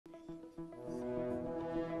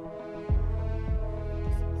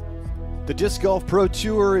The Disc Golf Pro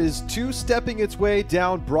Tour is two-stepping its way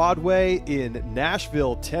down Broadway in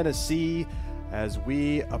Nashville, Tennessee, as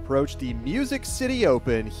we approach the Music City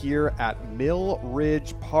Open here at Mill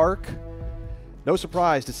Ridge Park. No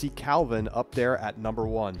surprise to see Calvin up there at number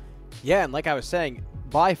one. Yeah, and like I was saying,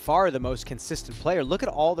 by far the most consistent player. Look at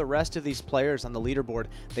all the rest of these players on the leaderboard.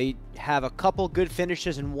 They have a couple good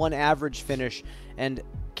finishes and one average finish, and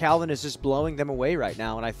Calvin is just blowing them away right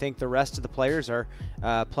now. And I think the rest of the players are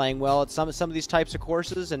playing well at some of these types of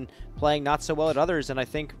courses and playing not so well at others. And I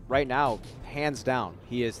think right now, hands down,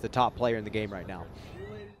 he is the top player in the game right now.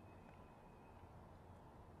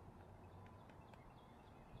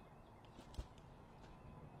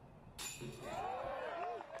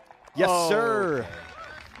 Yes, sir.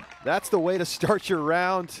 That's the way to start your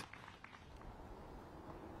round.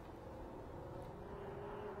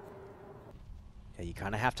 Yeah, you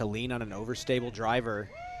kind of have to lean on an overstable driver.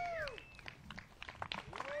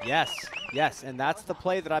 Yes, yes, and that's the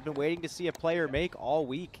play that I've been waiting to see a player make all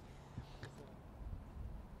week.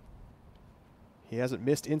 He hasn't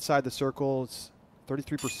missed inside the circle. It's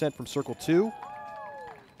 33% from circle two.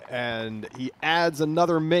 And he adds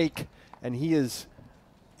another make, and he is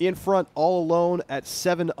in front all alone at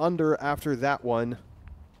 7 under after that one.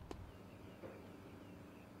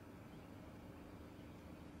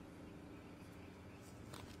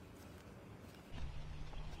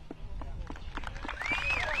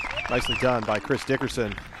 Nicely done by Chris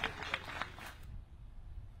Dickerson.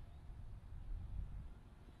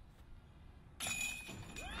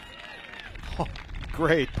 Oh,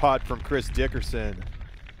 great putt from Chris Dickerson.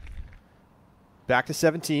 Back to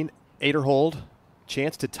 17, 8er hold.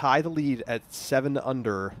 Chance to tie the lead at 7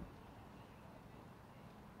 under.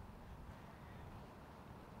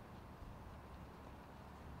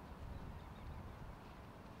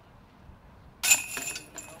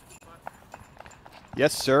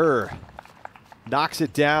 Yes, sir. Knocks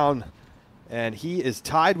it down, and he is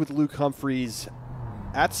tied with Luke Humphreys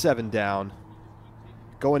at 7 down,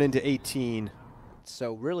 going into 18.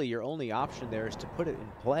 So really your only option there is to put it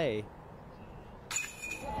in play.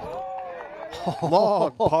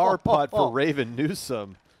 Long par putt for Raven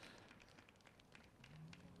Newsom.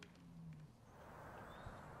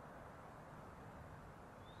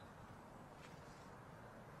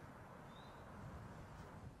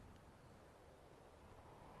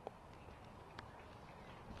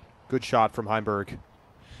 Good shot from Heimberg.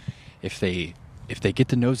 If they get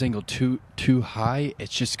the nose angle too high,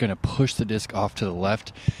 it's just going to push the disc off to the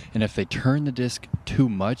left. And if they turn the disc too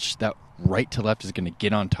much, that right to left is going to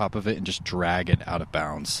get on top of it and just drag it out of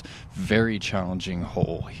bounds. Very challenging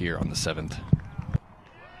hole here on the 7th.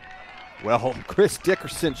 Well, Chris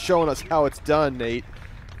Dickerson showing us how it's done, Nate.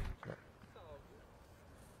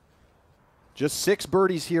 Just 6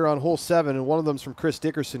 birdies here on hole 7, and one of them's from Chris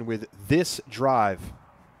Dickerson with this drive.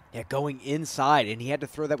 Yeah, going inside, and he had to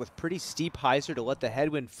throw that with pretty steep hyzer to let the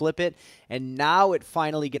headwind flip it, and now it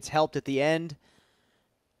finally gets helped at the end.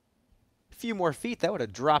 A few more feet, that would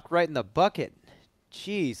have dropped right in the bucket.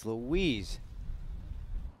 Jeez Louise.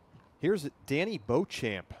 Here's Danny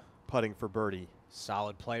Beauchamp putting for birdie.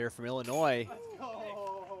 Solid player from Illinois.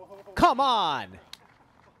 Come on!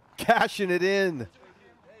 Cashing it in.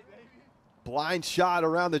 Blind shot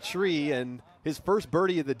around the tree, and his first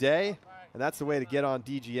birdie of the day. And that's the way to get on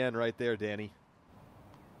DGN right there, Danny.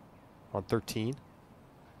 On 13.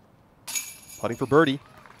 Putting for birdie.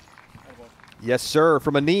 Yes, sir,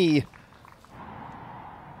 from a knee.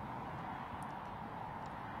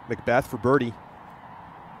 Macbeth for birdie.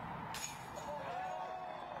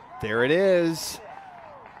 There it is.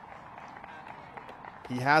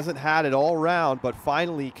 He hasn't had it all round, but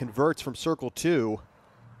finally converts from circle 2.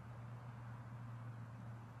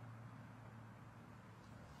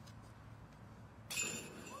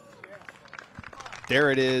 There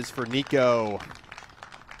it is for Nico.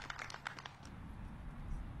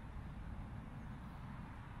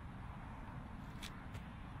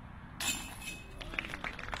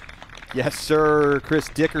 Yes, sir. Chris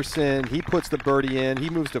Dickerson, he puts the birdie in. He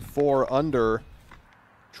moves to 4 under.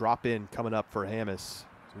 Drop in coming up for Hammes.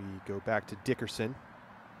 So we go back to Dickerson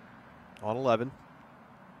on 11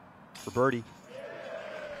 for birdie.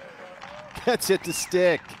 Gets it to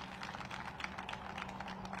stick.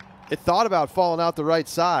 It thought about falling out the right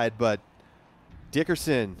side, but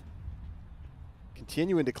Dickerson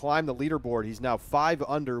continuing to climb the leaderboard. He's now 5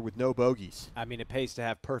 under with no bogeys. I mean, it pays to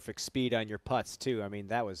have perfect speed on your putts, too. I mean,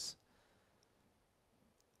 that was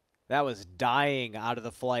dying out of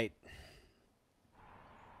the flight.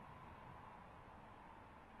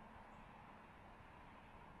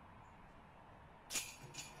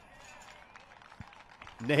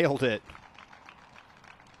 Nailed it.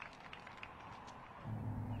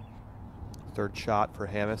 Third shot for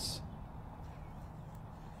Hamas.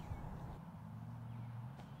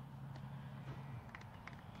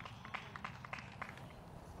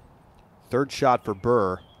 Third shot for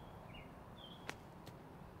Burr.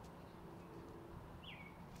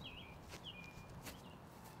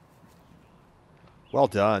 Well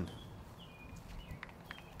done.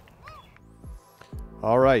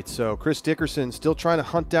 All right, so Chris Dickerson still trying to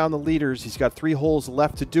hunt down the leaders. He's got 3 holes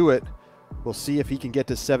left to do it. We'll see if he can get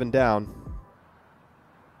to 7 down.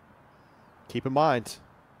 Keep in mind,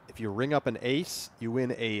 if you ring up an ace, you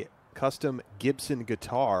win a custom Gibson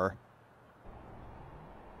guitar.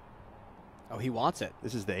 Oh, he wants it.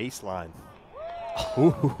 This is the ace line.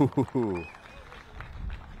 Ooh.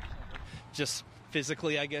 Just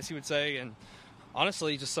physically, I guess you would say, and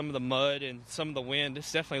honestly, just some of the mud and some of the wind,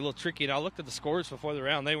 it's definitely a little tricky. And I looked at the scores before the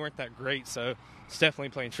round. They weren't that great, so it's definitely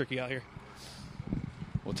playing tricky out here.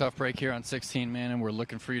 Well, tough break here on 16, man, and we're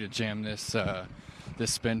looking for you to jam this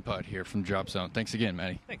this spin putt here from drop zone. Thanks again,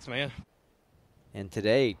 Matty. Thanks, man. And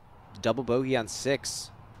today, double bogey on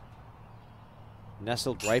 6.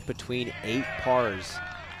 Nestled right between 8 pars.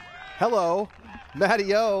 Hello,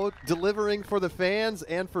 Matty O, delivering for the fans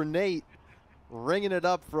and for Nate, ringing it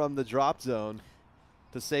up from the drop zone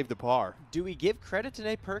to save the par. Do we give credit to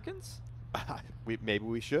Nate Perkins? Maybe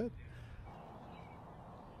we should.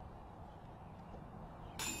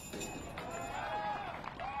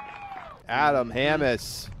 Adam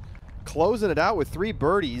Hamas closing it out with 3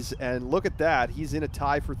 birdies, and look at that. He's in a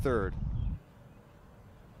tie for 3rd.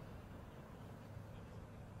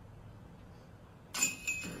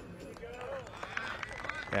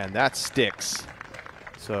 And that sticks.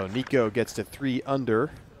 So Nico gets to 3 under.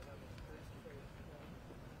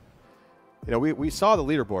 You know, we saw the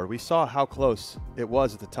leaderboard. We saw how close it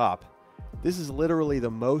was at the top. This is literally the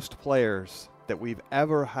most players that we've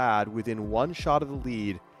ever had within 1 shot of the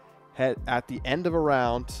lead at the end of a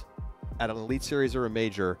round at an Elite Series or a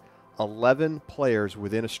major. 11 players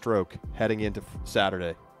within a stroke heading into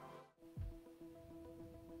Saturday.